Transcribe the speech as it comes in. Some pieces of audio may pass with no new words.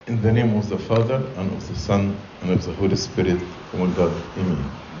In the name of the Father, and of the Son, and of the Holy Spirit, one God.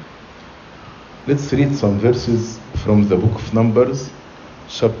 Amen. Let's read some verses from the book of Numbers,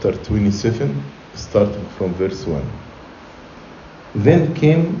 chapter 27, starting from verse 1. Then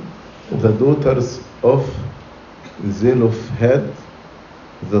came the daughters of Zelophehad,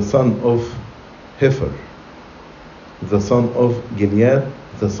 the son of Hefer, the son of Gilead,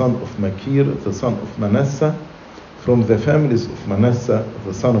 the son of Machir, the son of Manasseh, from the families of Manasseh,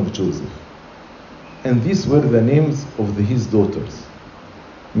 the son of Joseph. And these were the names of his daughters: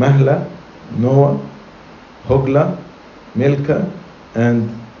 Mahlah, Noah, Hoglah, Milcah, and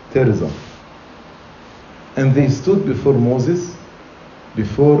Tirzah. And they stood before Moses,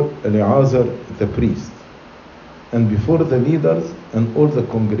 before Eleazar the priest, and before the leaders and all the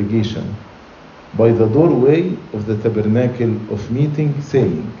congregation, by the doorway of the tabernacle of meeting,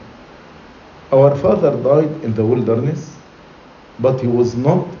 saying, Our father died in the wilderness, but he was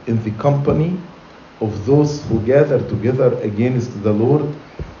not in the company of those who gathered together against the Lord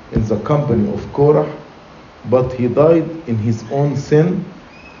in the company of Korah, but he died in his own sin,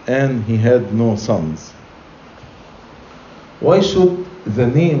 and he had no sons. Why should the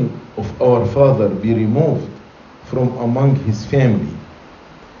name of our father be removed from among his family?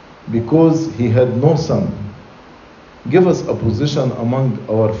 Because he had no son. Give us a position among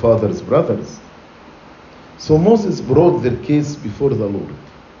our father's brothers. So Moses brought their case before the Lord.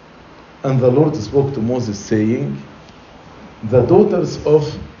 And the Lord spoke to Moses, saying, The daughters of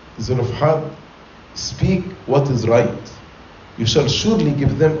Zelophehad speak what is right. You shall surely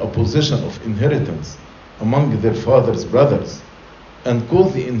give them a position of inheritance among their father's brothers, and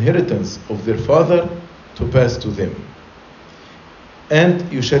cause the inheritance of their father to pass to them.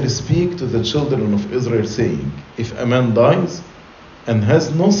 And you shall speak to the children of Israel, saying, If a man dies and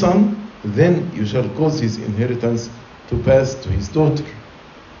has no son, then you shall cause his inheritance to pass to his daughter.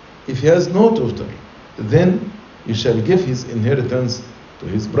 If he has no daughter, then you shall give his inheritance to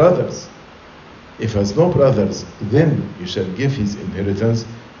his brothers. If he has no brothers, then you shall give his inheritance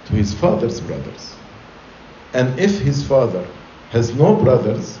to his father's brothers. And if his father has no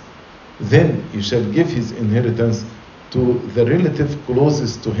brothers, then you shall give his inheritance to the relative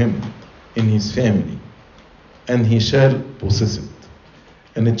closest to him in his family, and he shall possess it.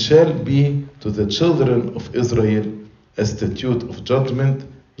 And it shall be to the children of Israel a statute of judgment,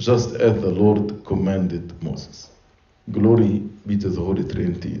 just as the Lord commanded Moses. Glory be to the Holy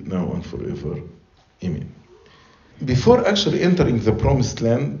Trinity, now and forever. Amen. Before actually entering the promised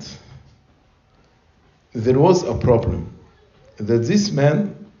land, there was a problem. That this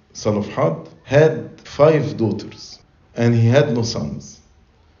man, Zelophehad, had 5 daughters, and he had no sons.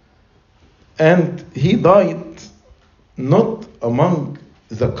 And he died not among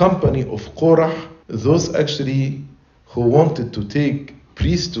the company of Korah, those actually who wanted to take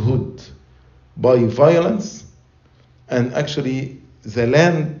priesthood by violence, and actually the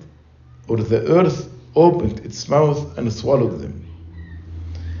land or the earth opened its mouth and swallowed them.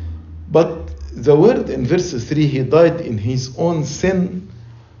 But the word in verse 3, he died in his own sin,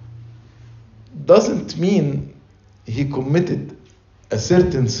 doesn't mean he committed a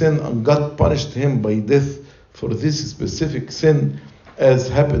certain sin and God punished him by death for this specific sin, as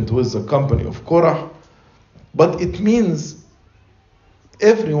happened with the company of Korah, but it means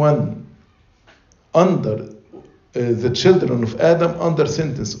everyone under the children of Adam under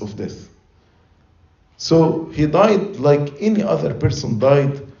sentence of death. So he died like any other person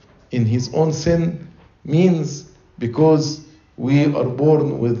died in his own sin, means because we are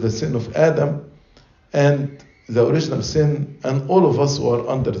born with the sin of Adam and the original sin, and all of us were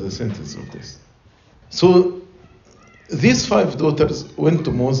under the sentence of death. So these 5 daughters went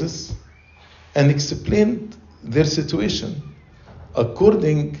to Moses and explained their situation.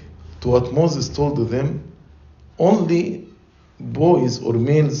 According to what Moses told them, only boys or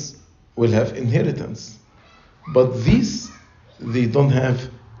males will have inheritance, but these, they don't have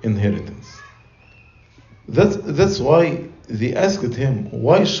inheritance. That's why they asked him,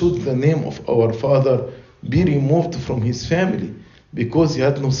 why should the name of our father be removed from his family? Because he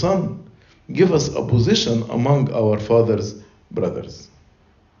had no son. Give us a position among our father's brothers.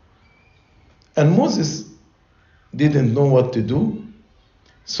 And Moses didn't know what to do,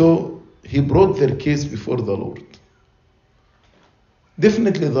 so he brought their case before the Lord.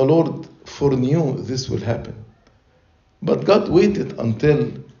 Definitely the Lord foreknew this will happen, but God waited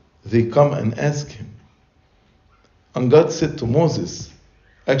until they come and ask him. And God said to Moses,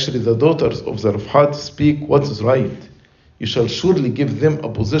 actually the daughters of Zelophehad speak what is right. You shall surely give them a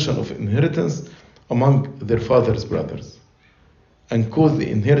position of inheritance among their father's brothers, and cause the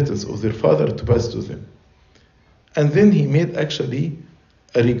inheritance of their father to pass to them. And then he made actually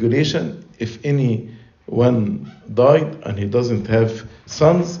a regulation. If anyone died and he doesn't have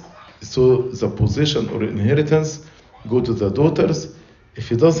sons, so the possession or inheritance go to the daughters. If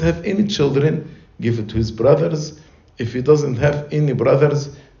he doesn't have any children, give it to his brothers. If he doesn't have any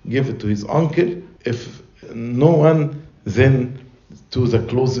brothers, give it to his uncle. If no one, then to the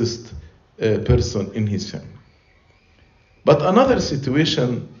closest person in his family. But another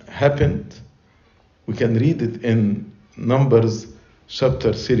situation happened. We can read it in Numbers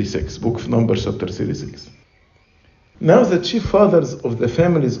chapter 36, book of Numbers chapter 36. Now the chief fathers of the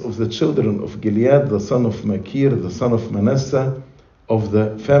families of the children of Gilead, the son of Machir, the son of Manasseh, of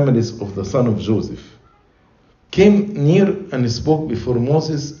the families of the son of Joseph, came near and spoke before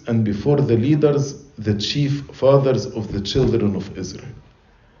Moses and before the leaders, the chief fathers of the children of Israel.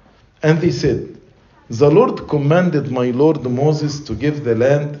 And they said, the Lord commanded my Lord Moses to give the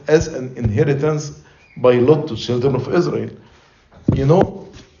land as an inheritance by lot to children of Israel. You know,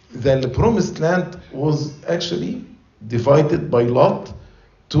 the promised land was actually divided by lot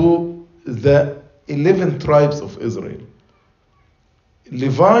to the 11 tribes of Israel.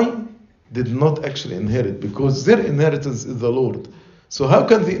 Levi did not actually inherit because their inheritance is the Lord. So how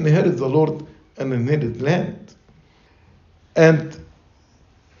can they inherit the Lord and inherit land? And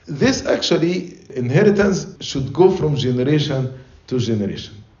this actually inheritance should go from generation to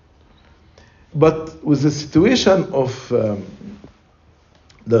generation. But with the situation of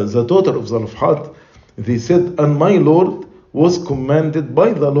the daughter of Zelophehad, they said, and my Lord was commanded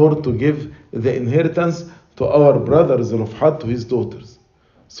by the Lord to give the inheritance to our brother Zelophehad to his daughters.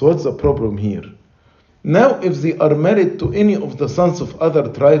 So what's the problem here? Now if they are married to any of the sons of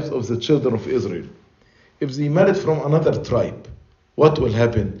other tribes of the children of Israel, if they married from another tribe, what will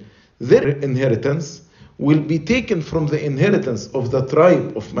happen? Their inheritance will be taken from the inheritance of the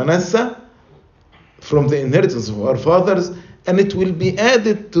tribe of Manasseh, from the inheritance of our fathers, and it will be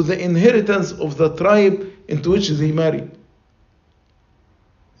added to the inheritance of the tribe into which they married.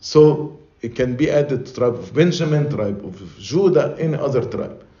 So it can be added to tribe of Benjamin, tribe of Judah, any other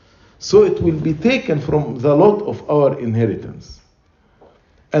tribe. So it will be taken from the lot of our inheritance.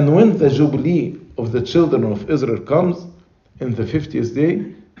 And when the Jubilee of the children of Israel comes in the 50th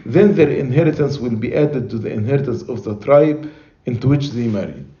day, then their inheritance will be added to the inheritance of the tribe into which they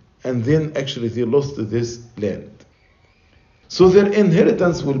married. And then actually they lost this land. So their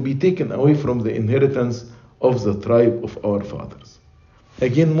inheritance will be taken away from the inheritance of the tribe of our fathers.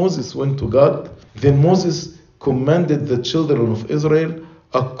 Again, Moses went to God. Then Moses commanded the children of Israel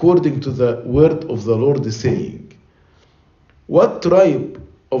according to the word of the Lord, saying, what tribe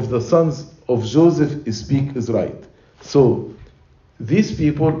of the sons of Joseph speak is right? So these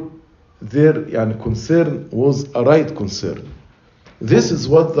people, their concern was a right concern. This is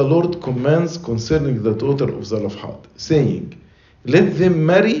what the Lord commands concerning the daughter of Zelophehad, saying, let them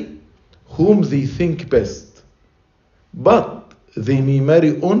marry whom they think best, but they may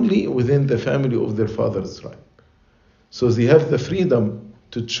marry only within the family of their father's tribe. So they have the freedom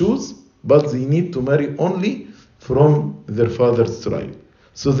to choose, but they need to marry only from their father's tribe.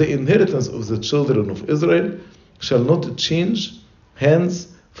 So the inheritance of the children of Israel shall not change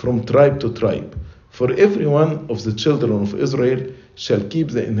hands from tribe to tribe. For every one of the children of Israel shall keep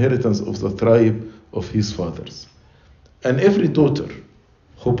the inheritance of the tribe of his fathers. And every daughter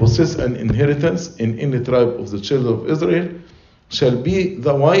who possesses an inheritance in any tribe of the children of Israel shall be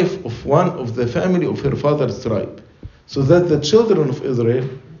the wife of one of the family of her father's tribe, so that the children of Israel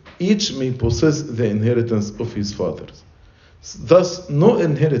each may possess the inheritance of his fathers. Thus no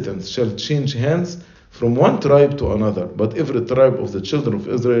inheritance shall change hands from one tribe to another, but every tribe of the children of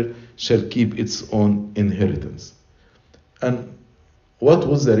Israel shall keep its own inheritance. And what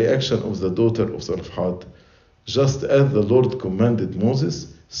was the reaction of the daughter of Zelophehad? Just as the Lord commanded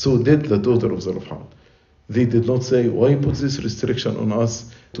Moses, so did the daughter of Zelophehad. They did not say, why put this restriction on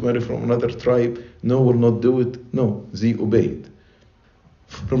us to marry from another tribe? No, we'll not do it. No, they obeyed.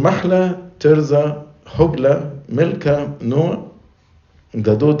 From Mahla, Tirzah, Hogla, Milcah, Noah,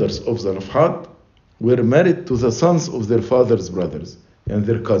 the daughters of Zelophehad, were married to the sons of their father's brothers and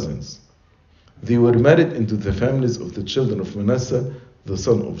their cousins. They were married into the families of the children of Manasseh, the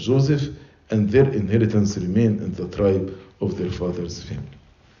son of Joseph, and their inheritance remained in the tribe of their father's family.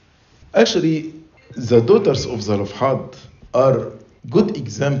 Actually, the daughters of Zelophehad are good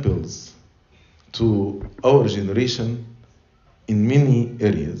examples to our generation in many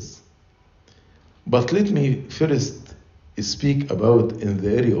areas. But let me first speak about in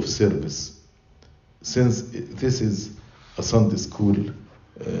the area of service, since this is a Sunday school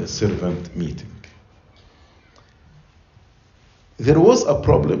servant meeting. There was a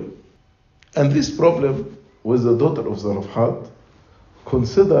problem, and this problem was the daughter of Zelophehad,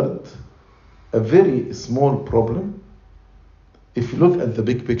 considered a very small problem. If you look at the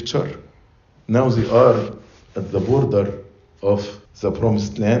big picture, now they are at the border of the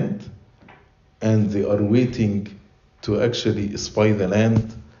promised land, and they are waiting to actually spy the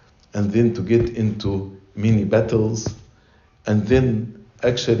land, and then to get into many battles. And then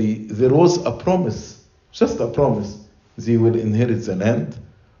actually there was a promise, just a promise, they will inherit the land.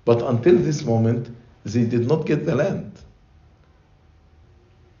 But until this moment, they did not get the land.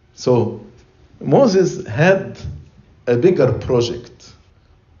 So Moses had a bigger project.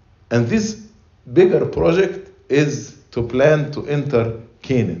 And this bigger project is to plan to enter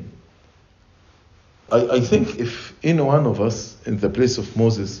Canaan. I think if any one of us in the place of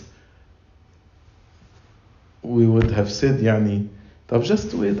Moses, we would have said, طب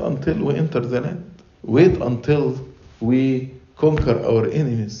just wait until we enter the land. Wait until we conquer our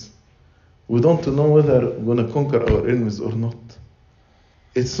enemies. We don't know whether we're going to conquer our enemies or not.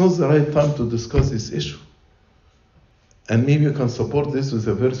 It's not the right time to discuss this issue. And maybe you can support this with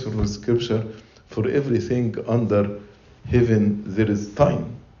a verse from the scripture: for everything under heaven there is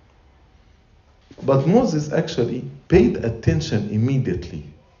time. But Moses actually paid attention immediately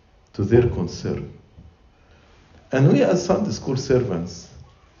to their concern. And we as Sunday school servants,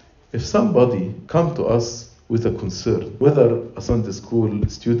 if somebody come to us with a concern, whether a Sunday school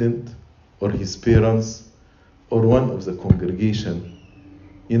student or his parents or one of the congregation,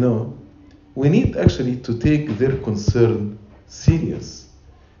 we need actually to take their concern serious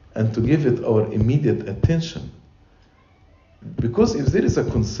and to give it our immediate attention. Because if there is a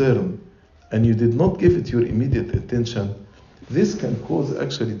concern and you did not give it your immediate attention, this can cause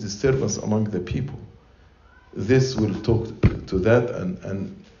actually disturbance among the people. This will talk to that,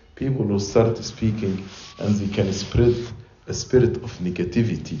 and people will start speaking, and they can spread a spirit of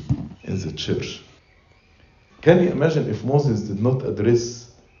negativity in the church. Can you imagine if Moses did not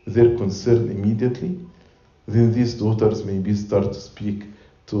address their concern immediately? Then these daughters maybe start to speak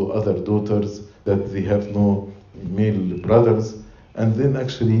to other daughters that they have no male brothers, and then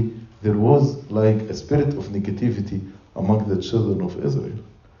actually there was like a spirit of negativity among the children of Israel.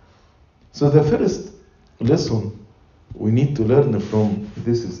 So the first lesson we need to learn from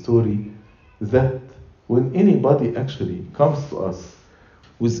this story, that when anybody actually comes to us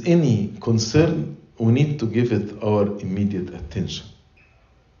with any concern, we need to give it our immediate attention.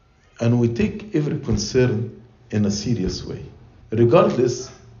 And we take every concern in a serious way.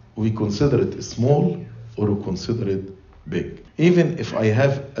 Regardless, we consider it small or we consider it big. Even if I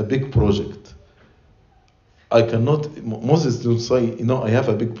have a big project, Moses didn't say, I have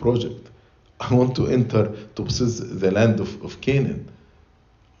a big project. I want to enter to possess the land of Canaan.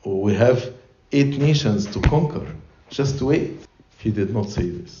 We have 8 nations to conquer. Just wait. He did not say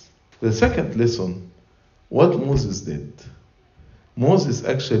this. The second lesson, what Moses did. Moses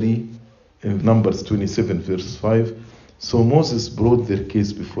actually, in Numbers 27 verse 5, so Moses brought their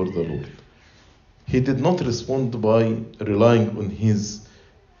case before the Lord. He did not respond by relying on his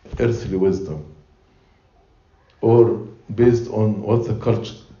earthly wisdom or based on what the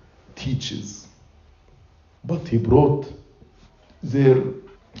culture teaches, but he brought their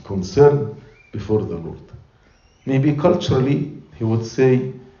concern before the Lord. Maybe culturally he would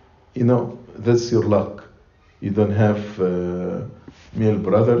say, that's your luck. You don't have male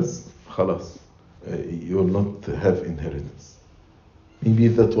brothers, khalas, you will not have inheritance. Maybe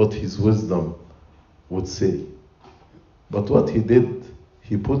that's what his wisdom would say. But what he did,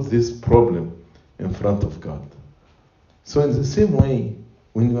 he put this problem in front of God. So in the same way,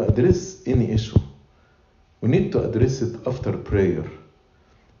 when you address any issue, we need to address it after prayer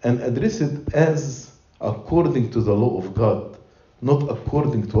and address it as according to the law of God, not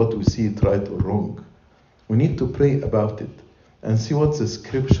according to what we see it right or wrong. We need to pray about it and see what the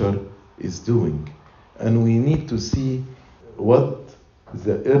scripture is doing. And we need to see what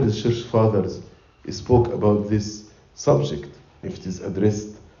the early church fathers spoke about this subject, if it is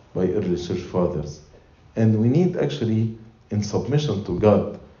addressed by early church fathers. And we need actually, in submission to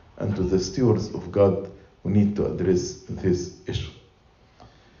God and to the stewards of God, we need to address this issue.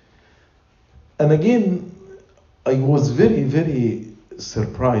 And again, I was very, very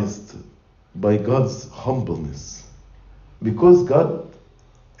surprised by God's humbleness, because God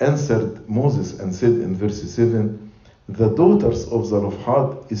answered Moses and said in verse 7, the daughters of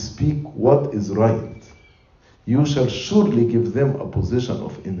Zelophehad speak what is right. You shall surely give them a position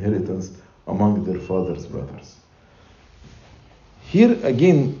of inheritance among their father's brothers. Here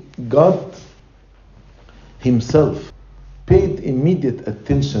again, God himself paid immediate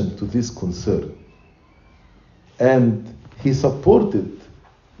attention to this concern. And he supported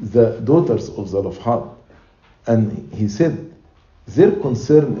the daughters of Zelophehad. And he said, Their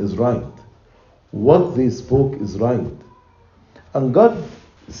concern is right. What they spoke is right. And God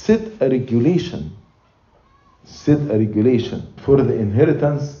set a regulation for the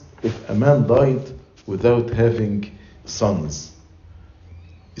inheritance if a man died without having sons,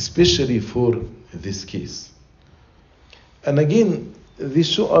 especially for this case. And again, this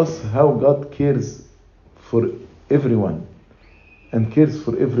shows us how God cares for everyone and cares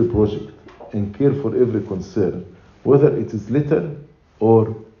for every project and cares for every concern, whether it is little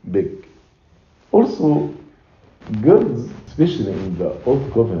or big. Also, girls, especially in the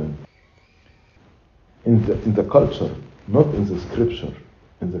Old Covenant, in the culture, not in the scripture,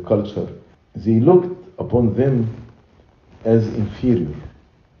 in the culture, they looked upon them as inferior.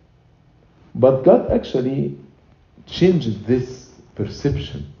 But God actually changed this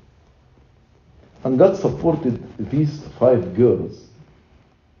perception. And God supported these 5 girls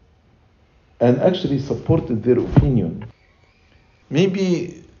and actually supported their opinion.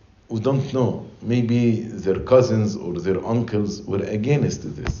 Maybe, we don't know, maybe their cousins or their uncles were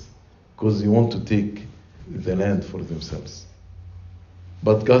against this because they want to take the land for themselves.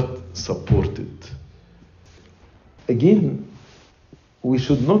 But God supported. Again, we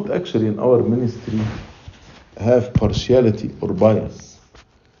should not actually in our ministry have partiality or bias.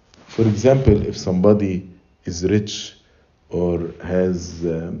 For example, if somebody is rich or has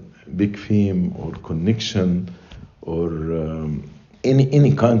big fame or connection or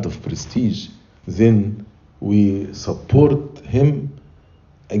any kind of prestige, then we support him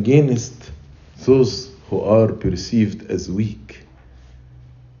against those who are perceived as weak.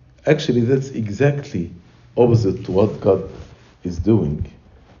 Actually, that's exactly opposite to what God is doing.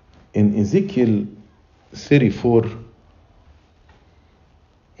 In Ezekiel 34,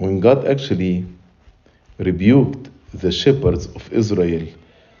 when God actually rebuked the shepherds of Israel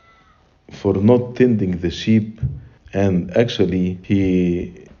for not tending the sheep, and actually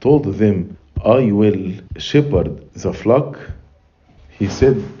he told them, I will shepherd the flock. He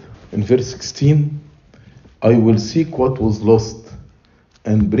said in verse 16, I will seek what was lost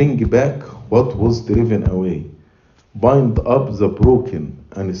and bring back what was driven away, bind up the broken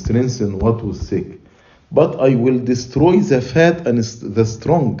and strengthen what was sick. But I will destroy the fat and the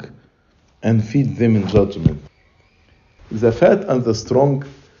strong and feed them in judgment. The fat and the strong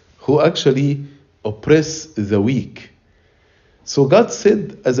who actually oppress the weak. So God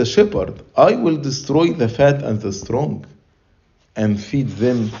said as a shepherd, I will destroy the fat and the strong and feed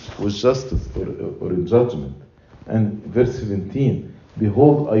them with justice or in judgment. And verse 17,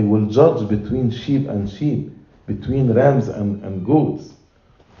 behold, I will judge between sheep and sheep, between rams and goats.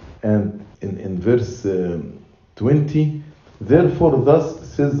 And in verse 20, therefore thus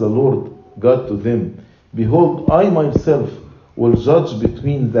says the Lord God to them, behold, I myself will judge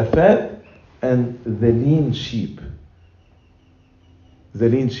between the fat and the lean sheep. The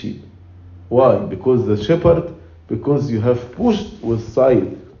lean sheep. Why? Because the shepherd, because you have pushed with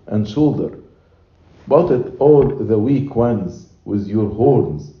side and shoulder, butted all the weak ones with your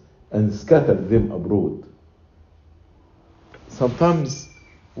horns and scattered them abroad. Sometimes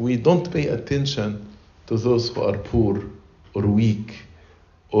we don't pay attention to those who are poor or weak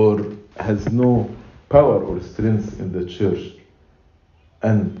or has no power or strength in the church.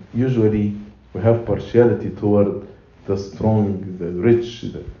 And usually we have partiality toward the strong, the rich.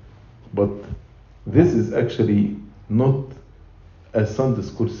 But this is actually not a Sunday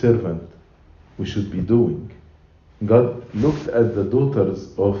school servant we should be doing. God looked at the daughters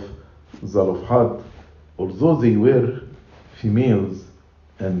of Zelophehad, although they were females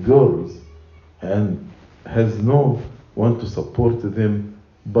and girls and has no one to support them,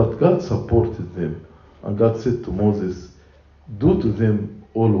 but God supported them. And God said to Moses, do to them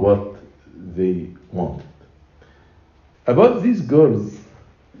all what they wanted. About these girls,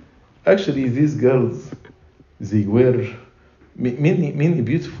 actually these girls, they were many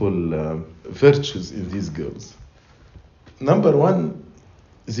beautiful virtues in these girls. Number one,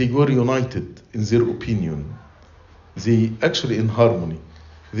 they were united in their opinion. They actually in harmony.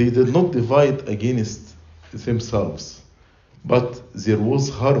 They did not divide against themselves, but there was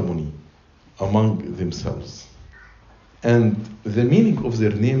harmony among themselves. And the meaning of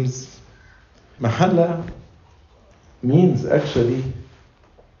their names, Mahalla, means actually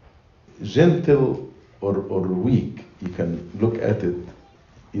gentle or weak. You can look at it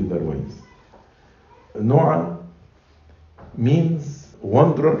either ways. Noah means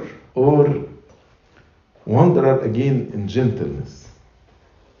wanderer or wanderer again in gentleness.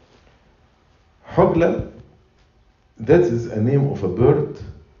 Hogla, that is a name of a bird,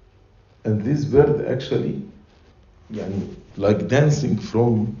 and this bird actually like dancing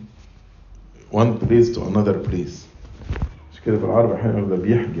from one place to another place. You مش كده بالعربي احيانا ده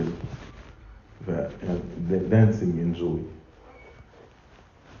بيحجب dancing in joy.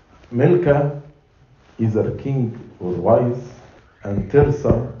 Milcah either king or wise, and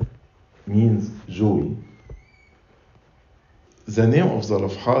Tirsa means joy. The name of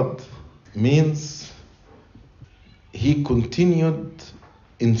Zelophehad means he continued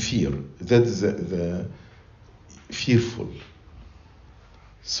in fear. That is the fearful.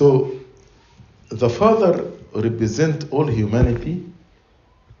 So the father represents all humanity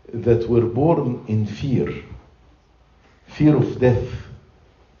that were born in fear of death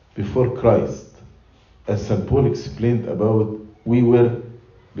before Christ. As St. Paul explained about, we were,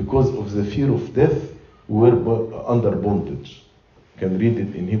 because of the fear of death, we were under bondage. You can read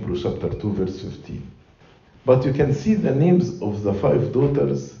it in Hebrews chapter 2, verse 15. But you can see the names of the 5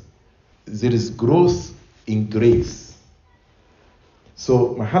 daughters. There is growth in grace.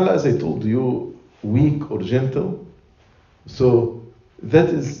 So Mahalla, as I told you, weak or gentle. So that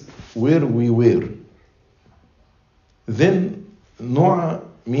is where we were. Then Noah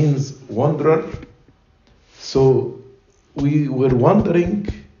means wanderer. So we were wandering,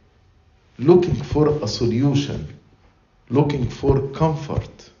 looking for a solution, looking for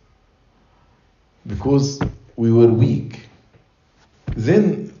comfort, because we were weak.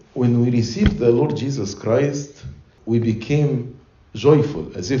 Then when we received the Lord Jesus Christ, we became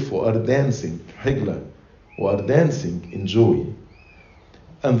joyful, as if we are dancing, higla, we are dancing in joy.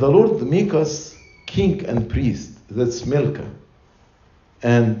 And the Lord make us king and priest, that's Milcah.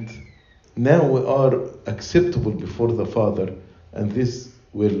 And now we are acceptable before the Father, and this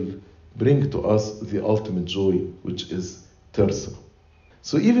will bring to us the ultimate joy, which is Tirsa.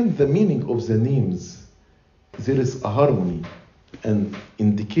 So even the meaning of the names, there is a harmony and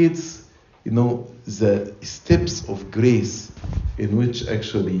indicates, the steps of grace in which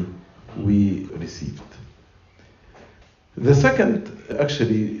actually we received. The second,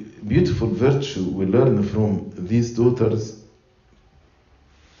 actually, beautiful virtue we learn from these daughters,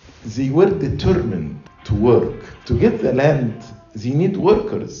 they were determined to work. To get the land, they need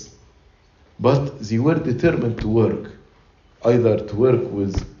workers. But they were determined to work, either to work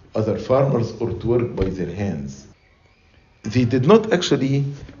with other farmers or to work by their hands. They did not actually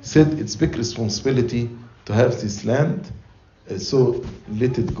said it's big responsibility to have this land, so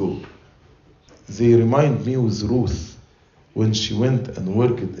let it go. They remind me with Ruth, when she went and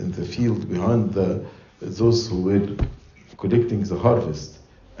worked in the field behind those who were collecting the harvest.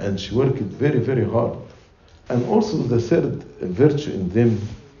 And she worked very, very hard. And also the third virtue in them,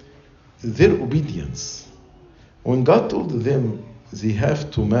 their obedience. When God told them they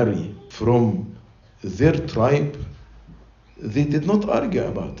have to marry from their tribe, they did not argue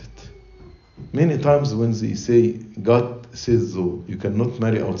about it. Many times when they say, God says so, you cannot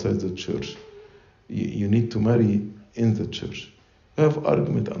marry outside the church. You need to marry in the church. You have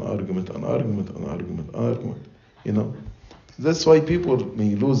argument and argument and argument and argument and argument. That's why people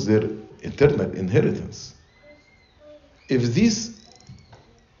may lose their eternal inheritance. If these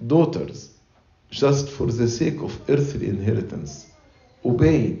daughters, just for the sake of earthly inheritance,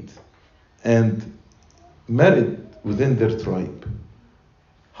 obeyed and married within their tribe,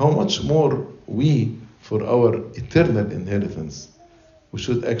 how much more we, for our eternal inheritance, we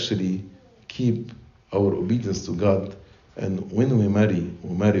should actually keep our obedience to God, and when we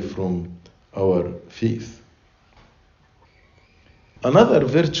marry from our faith. Another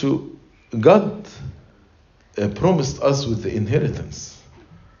virtue, God promised us with the inheritance,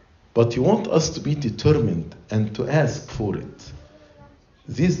 but He wants us to be determined and to ask for it.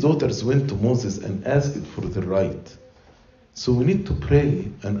 These daughters went to Moses and asked for the right. So we need to pray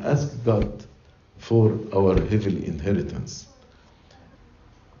and ask God for our heavenly inheritance.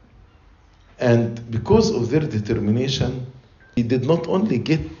 And because of their determination, they did not only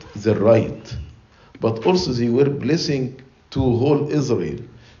get the right, but also they were blessing to whole Israel,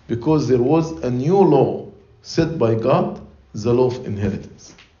 because there was a new law set by God, the law of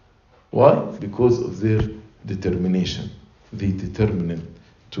inheritance. Why? Because of their determination. They determined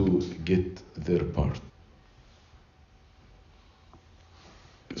to get their part.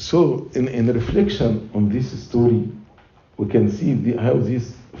 So in reflection on this story, we can see how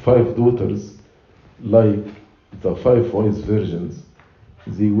these 5 daughters, like the 5 wise virgins,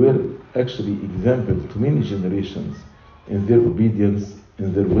 they were actually example to many generations in their obedience,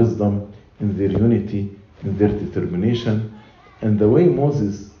 in their wisdom, in their unity, in their determination. And the way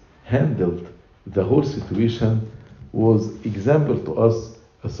Moses handled the whole situation was example to us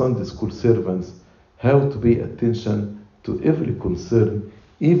as Sunday school servants, how to pay attention to every concern,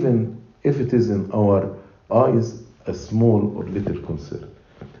 even if it is in our eyes a small or little concern.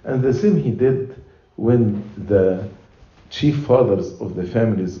 And the same he did when the chief fathers of the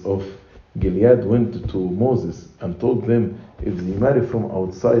families of Gilead went to Moses and told them, if they marry from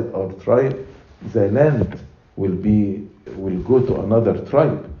outside our tribe, the land will go to another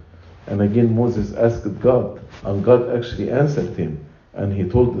tribe. And again Moses asked God, and God actually answered him, and he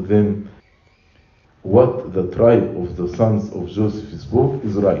told them what the tribe of the sons of Joseph spoke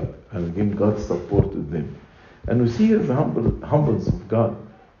is right. And again God supported them. And we see here the humbleness of God.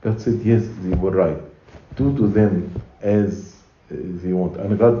 God said, yes, they were right. Do to them as they want.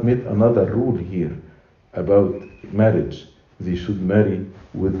 And God made another rule here about marriage. They should marry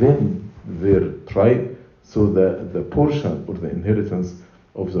within their tribe, so that the portion or the inheritance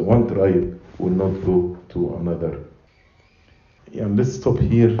of the one tribe will not go to another. And let's stop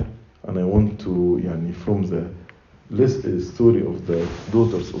here. And I want to, from the story of the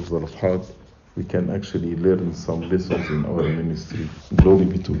daughters of Zarephath, we can actually learn some lessons in our ministry. Glory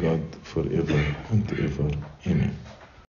be to God forever and ever. Amen.